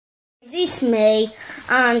It's me,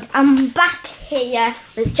 and I'm back here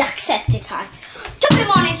with Jacksepticeye. Good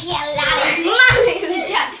morning to you, lads. My name is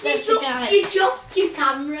Jacksepticeye. You dropped your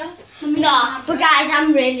camera. No, but guys,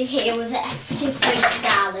 I'm really here with the F2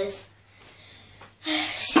 freestylers.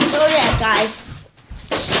 So yeah, guys.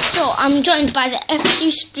 So I'm joined by the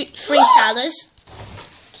F2 freestylers.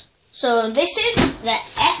 So this is the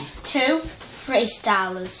F2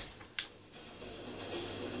 freestylers.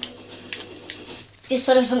 Just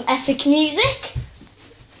put on some epic music.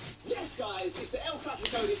 Yes, guys, it's the El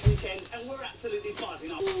Clasico this weekend, and we're absolutely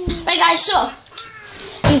buzzing up. Right, guys, so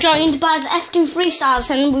I'm joined by the F2 freestylers,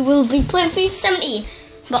 and we will be playing FIFA 17.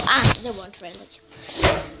 But they won't really.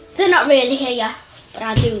 They're not really here, but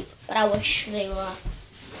I do. But I wish they were.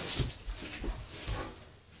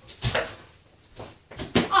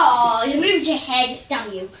 Oh, you moved your head, damn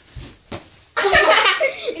you!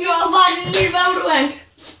 You are bad in your mouth went.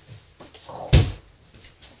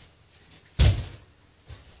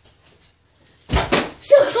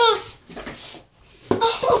 So close!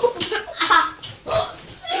 Oh,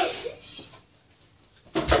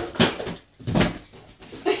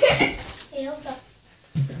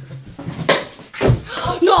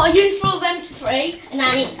 no, I didn't throw them to free, and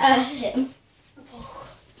I need hit him.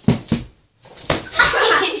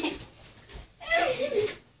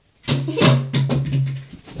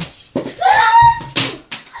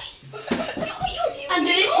 I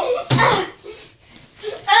did it.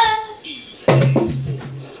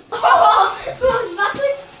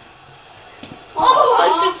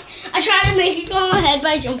 I tried to make it go on my head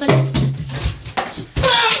by jumping.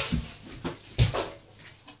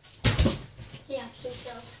 Yeah, absolutely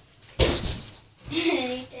failed.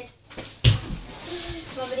 He did.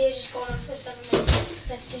 My video's just going on for 7 minutes.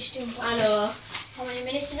 They're just doing I know. How many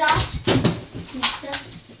minutes is that? Mister?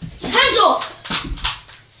 Hands up!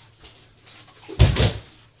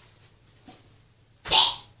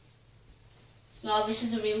 No, this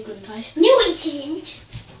is a real good price. No, it isn't.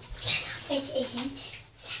 It isn't.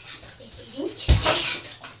 It isn't.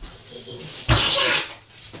 It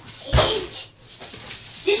isn't.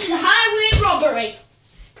 This is a highway robbery.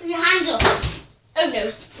 Put your hands up. Oh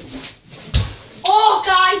no. Oh,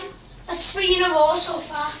 guys, that's 3 in a row so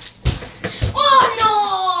far.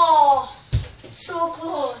 Oh no! So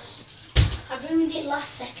close. I ruined it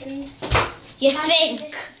last second. You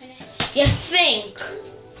think? You think?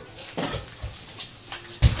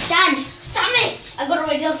 Dan, damn it! I got a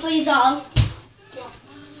riddle for you all.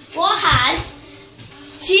 What has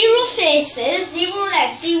 0 faces, 0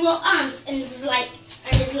 legs, 0 arms, and is lighter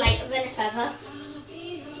than a feather?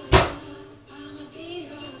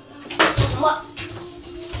 What?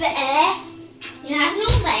 The air. It has no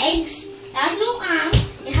legs. It has no arms.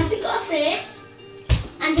 It hasn't got a face,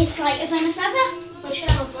 and it's lighter than a feather. Well, it should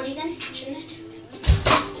have a body then, shouldn't it?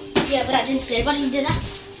 Yeah, but I didn't say body, did I?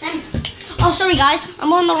 Oh, sorry guys,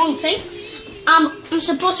 I'm on the wrong thing. I'm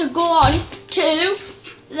supposed to go on to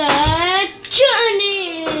the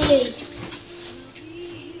journey.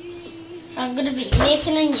 So I'm gonna be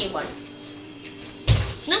making a new one.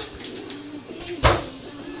 No?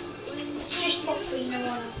 Let's just put 3 in a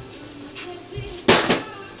row.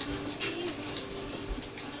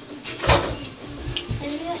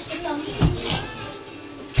 Maybe I sit down.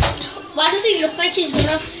 Why does he look like he's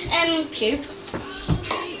gonna puke?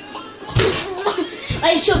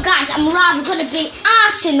 Right, so guys, I'm rather gonna be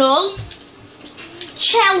Arsenal,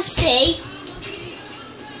 Chelsea,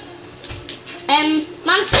 Man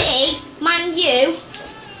City, Man U,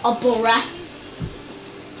 or Borough.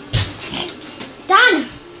 Dan!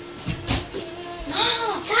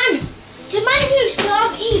 No, Dan! Do Man U still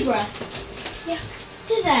have Ibra? Yeah.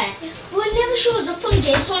 Do they? Yeah. Well, it never shows up on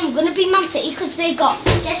games, so I'm gonna be Man City because they got.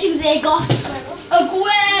 Guess who they got?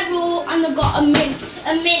 Aguero, and they got a mid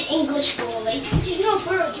English goalie. Did you know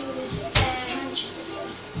Borough do with Manchester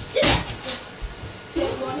City? Did they? Yeah.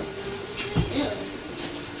 1. Really?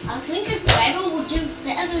 I think Aguero would do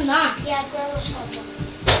better than that. Yeah, Aguero's got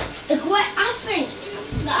 1. I think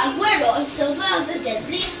that Aguero and Silva are the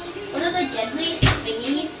deadliest. What are the deadliest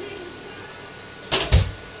thingies?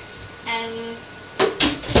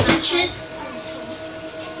 Matches.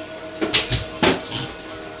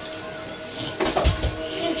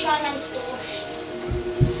 I'm trying and forced.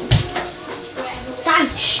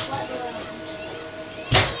 Dance.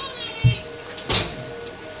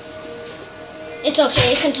 It's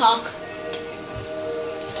okay, you can talk.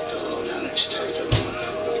 Oh, now let's take a look.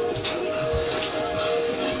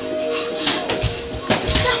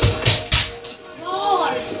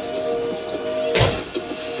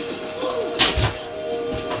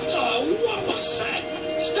 Oh, what was that?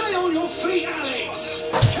 Stay on your feet, Alex!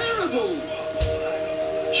 Terrible!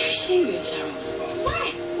 You serious, Harold?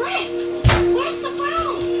 Ref! Where's the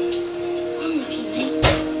foul? Unlucky, mate.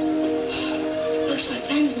 Looks like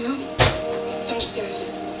pens now. Thanks, guys.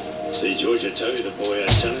 See, George, I told you the boy had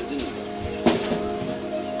talent, didn't I?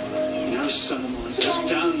 No son of mine goes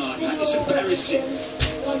down like that. It's embarrassing.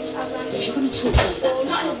 Once I've landed. If you're going to talk like that Oh,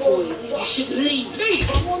 not about the a boy, ball. you should leave. Leave!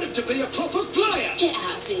 I want him to be a proper player! Get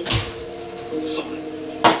out of here. Fine.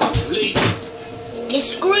 Leave. Yeah,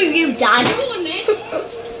 screw you, Dad. Go on then.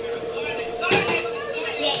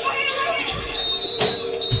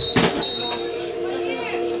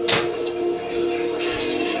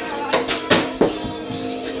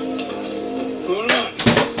 All right.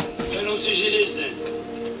 Penalties it is then.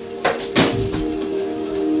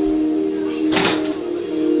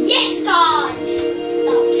 Yes, guys!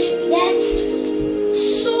 That should be there.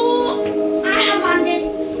 So, I have landed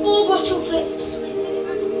 4 bottle flips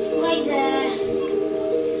right there.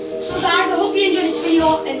 So, guys, I hope you enjoyed this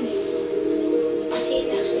video and I'll see you in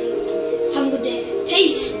the next video. Have a good day.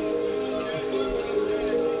 Peace!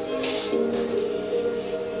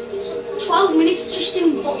 12 minutes just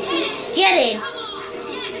doing bottle flips. Get in.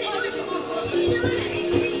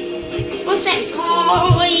 One sec,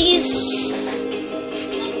 boys.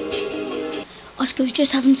 Oscar's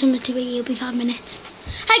just having something to eat. He'll be 5 minutes.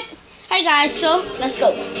 Hey guys. So let's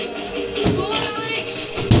go.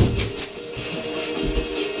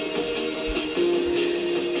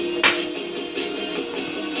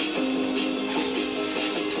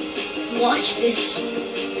 Watch this.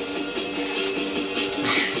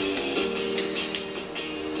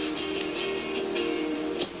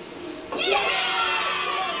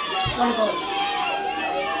 Wanna go?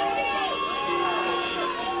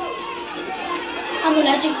 I'm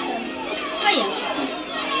allergic to them. Oh yeah.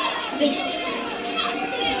 Basically.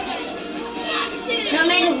 So I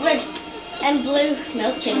made a red and blue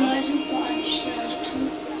milkshake. No, isn't, but I'm just allergic to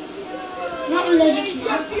them. I'm not allergic to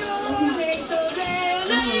raspberries. I love raspberries.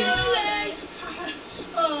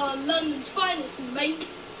 Oh, London's finest, mate.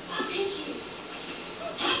 How could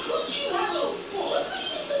you, Harold? What?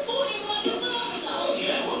 Disappointing like your father.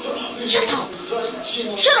 Yeah, what's wrong? Shut up!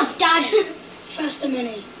 Shut up, Dad! First a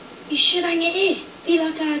minute. You should hang it here. Be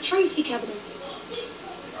like a trophy cabinet.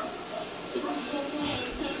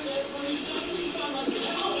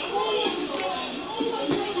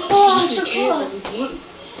 Oh, so close.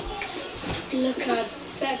 Look, I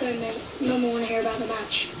better go, mate. Mum will want to hear about the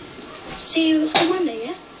match. See you on Monday,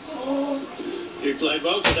 yeah? You played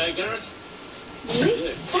well today, Gareth? Really?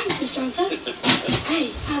 Yeah. Thanks, Mr. Hunter.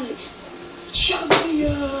 Hey, Alex.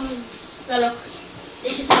 Champions! So look,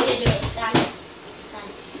 this is how you do it, Dad.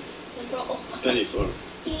 You brought up. Penny for him.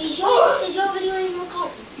 Is your video in my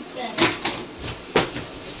account? Yeah.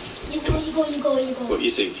 You go. What are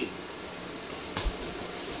you thinking?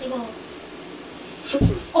 You go.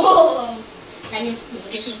 Football. Oh! Then you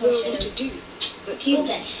This is what I want to do. Like you.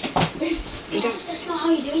 Okay. You don't. That's not how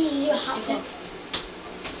you do it. You do a hat flip.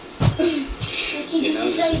 You know,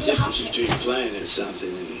 there's a difference between playing at something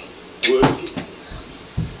and working.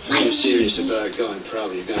 If you're serious about going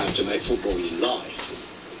pro, you're going to have to make football your life.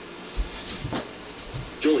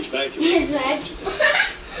 George Baker Yes, man.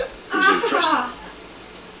 was impressive.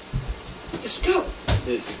 Let's go.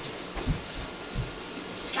 Yeah.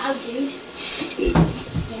 Go, dude. Yeah.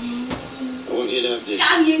 I want you to have this.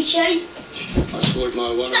 Go, YouTube. I scored my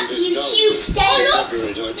 100th goal. YouTube, stay in up.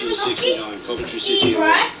 February 1969, Coventry City Right?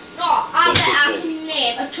 away. No, I bet I can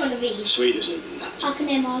name a ton of these. Sweeter than that. I can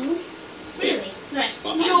name all of them. Really? Nice.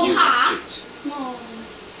 Well, Joe you Hart. too. No.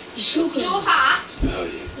 You're so good. Joe Hart. Oh,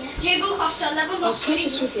 yeah. Diego Costa, I'll Lewandowski,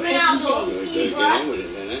 practice with it every Ronaldo, Well, you better get Ibra, on with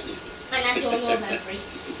it then, ain't you? and I don't know them three.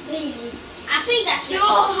 Really? I think that's Joe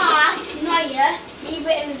Hart, Neuer,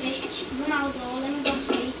 Ibrahimovic, Ronaldo,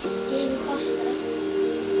 Lewandowski, Diego Costa,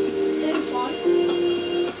 Buffon.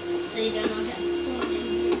 So you don't know them. I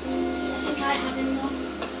think I have him though.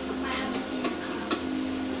 I have him in the car.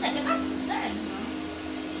 Second, that's them.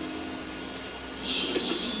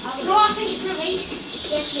 No, I think it's Release.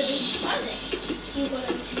 Yeah, it's Release. What is it? Hugo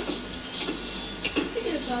Release.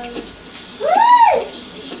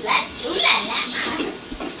 Let's do that.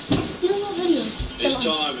 You know what videos? It's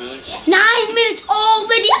time, Alex. 9 minutes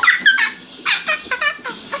already.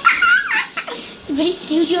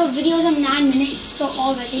 Dude, your videos are 9 minutes, so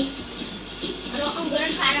already. I'm gonna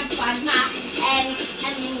try to find my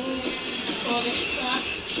all this stuff.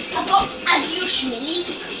 I've got Adios Millie.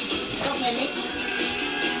 Got Millie.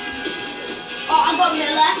 Oh, I got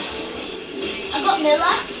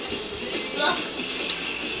Miller. Look.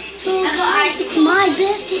 So I got guys, it's my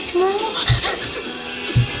birthday tomorrow.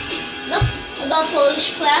 Look, I got a Polish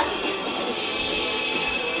player.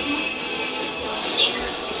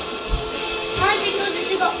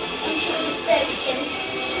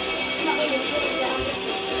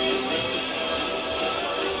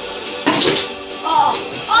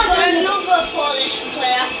 Got another Polish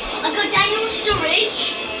player. I got Daniel Sturridge.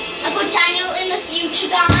 I got Daniel in the future,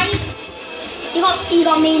 guys. You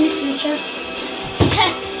got me in the future.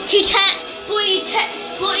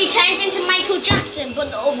 But he turns into Michael Jackson, but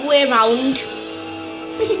the other way around.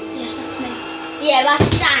 Yes, that's me. Yeah, that's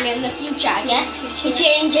Daniel in the future, I guess. He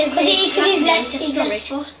changes Because he's left to his left Sturridge.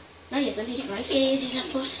 foot. No, he isn't. He's right. He is his left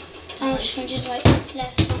foot. And just changes right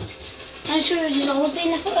left foot. And Sturridge has always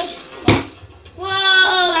been left footed.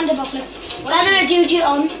 Whoa! And a backflip. By the way, do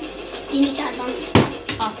on. You need to advance.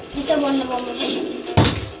 Oh. It's a 1-1 with him.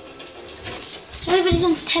 Everybody's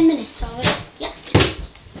on for 10 minutes, are we? Yeah.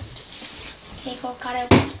 Okay, go, carry on.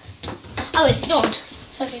 Oh, wait, don't.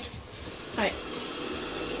 Sorry. Alright.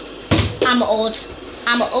 I'm old.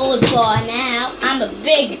 I'm an old boy now. I'm a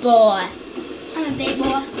big boy. I'm a big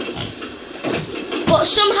boy. But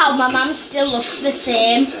somehow my mum still looks the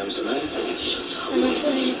same. Times a man. Shut up. And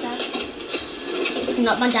so does your dad. It's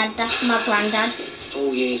not my dad, that's my granddad.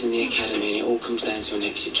 4 years in the academy and it all comes down to an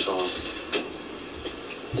exit trial.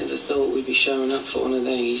 Never thought we'd be showing up for one of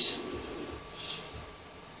these.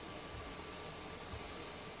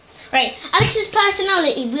 Right, Alex's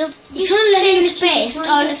personality will He's gonna let him change change based one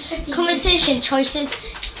on of the 50 conversation choices.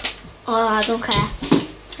 Oh, I don't care.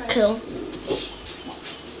 Sorry. Cool.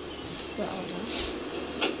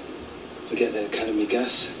 Forget the academy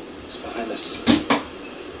gas. It's behind us.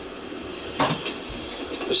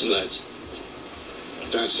 Listen, lads.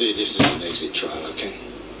 Don't see this as an exit trial, okay?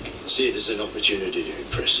 See it as an opportunity to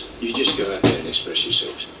impress. You just go out there and express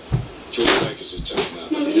yourselves. George Bakers has taken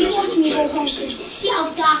up, No, and he you knows watch he's me got go to play when home. he sees See how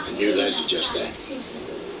dark. And you lads are just there.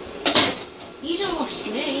 You don't watch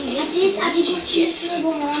me. I did watch you yesterday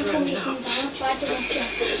when I told me to come down. I tried to watch it.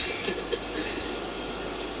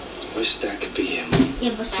 Wish that could be him.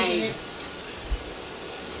 Yeah, but you didn't.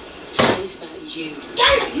 Today's about you.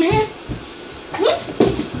 Damn it, man!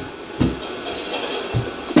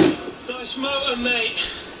 Nice motor, mate.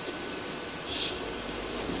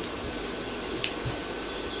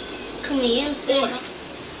 Come here and say Boy, that.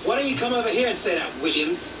 why don't you come over here and say that,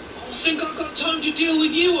 Williams? I think I've got time to deal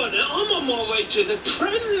with you on it. I'm on my way to the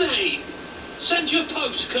Prem, mate. Send you a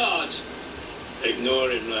postcard.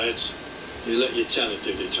 Ignore him, lads. You let your talent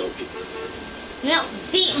do the talking. No,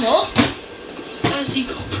 beat him up. Has he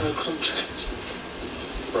got a pro contract?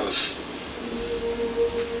 Rough.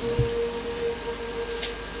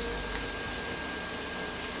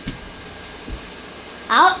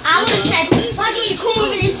 I would have said, why don't you come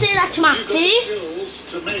over and say that to my You've got the face? skills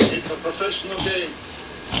to make it a professional game.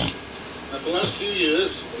 Now, for the last few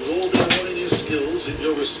years, you've all been honing your skills in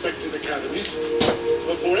your respective academies,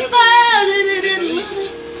 but forever you've been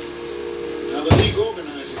released. Now, the league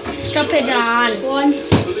organises these Stop it, trials, Dan. One.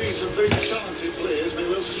 so I believe some very talented players may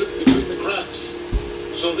well slip between the cracks.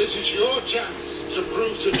 So this is your chance to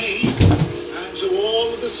prove to me and to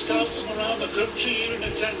all of the scouts from around the country here in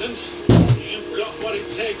attendance, you've got what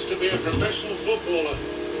it takes to be a professional footballer.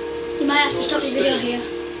 You might have to stop the video here.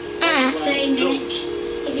 Most 30 lads minutes.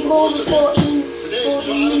 don't. If you go over 14 Today's trial will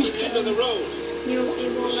be minutes, the end of the road. you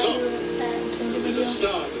won't So, let you It'll the be video. the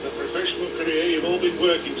start of the professional career you've all been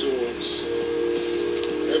working towards.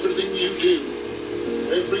 Everything you do,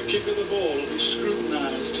 every kick of the ball will be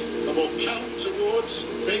scrutinised and will count towards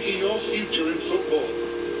making your future in football.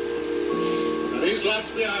 Now these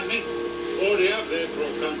lads behind me already have their pro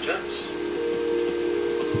contracts.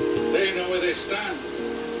 They know where they stand.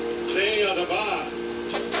 They are the bar.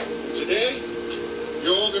 Today,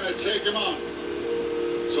 you're going to take them on.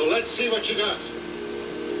 So let's see what you got.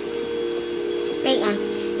 Right, man.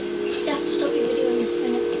 You have to stop your video in this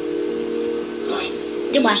minute. Right.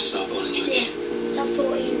 Do what? This is up on you Yeah, again. it's at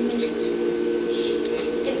 14 minutes. If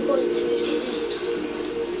you go to 50 minutes.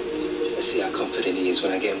 Let's see how confident he is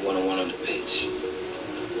when I get one-on-one on the pitch.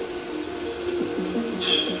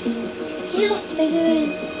 He looked bigger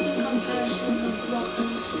in comparison with what.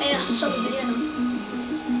 I have to stop the video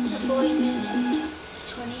now. It's at 14 minutes and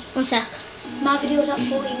 20. 1 sec. My video's at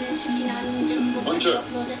 14 minutes 59 and we'll Hunter.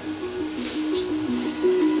 upload it.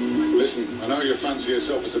 Listen, I know you fancy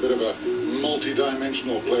yourself as a bit of a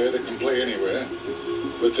multi-dimensional player that can play anywhere,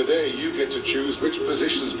 but today you get to choose which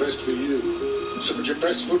position's best for you. So put your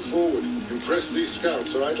best foot forward. Impress these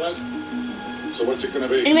scouts, all right, lad? So what's it going to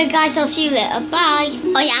be? Anyway, guys, I'll see you later. Bye.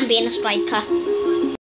 Oh, yeah, I'm being a striker.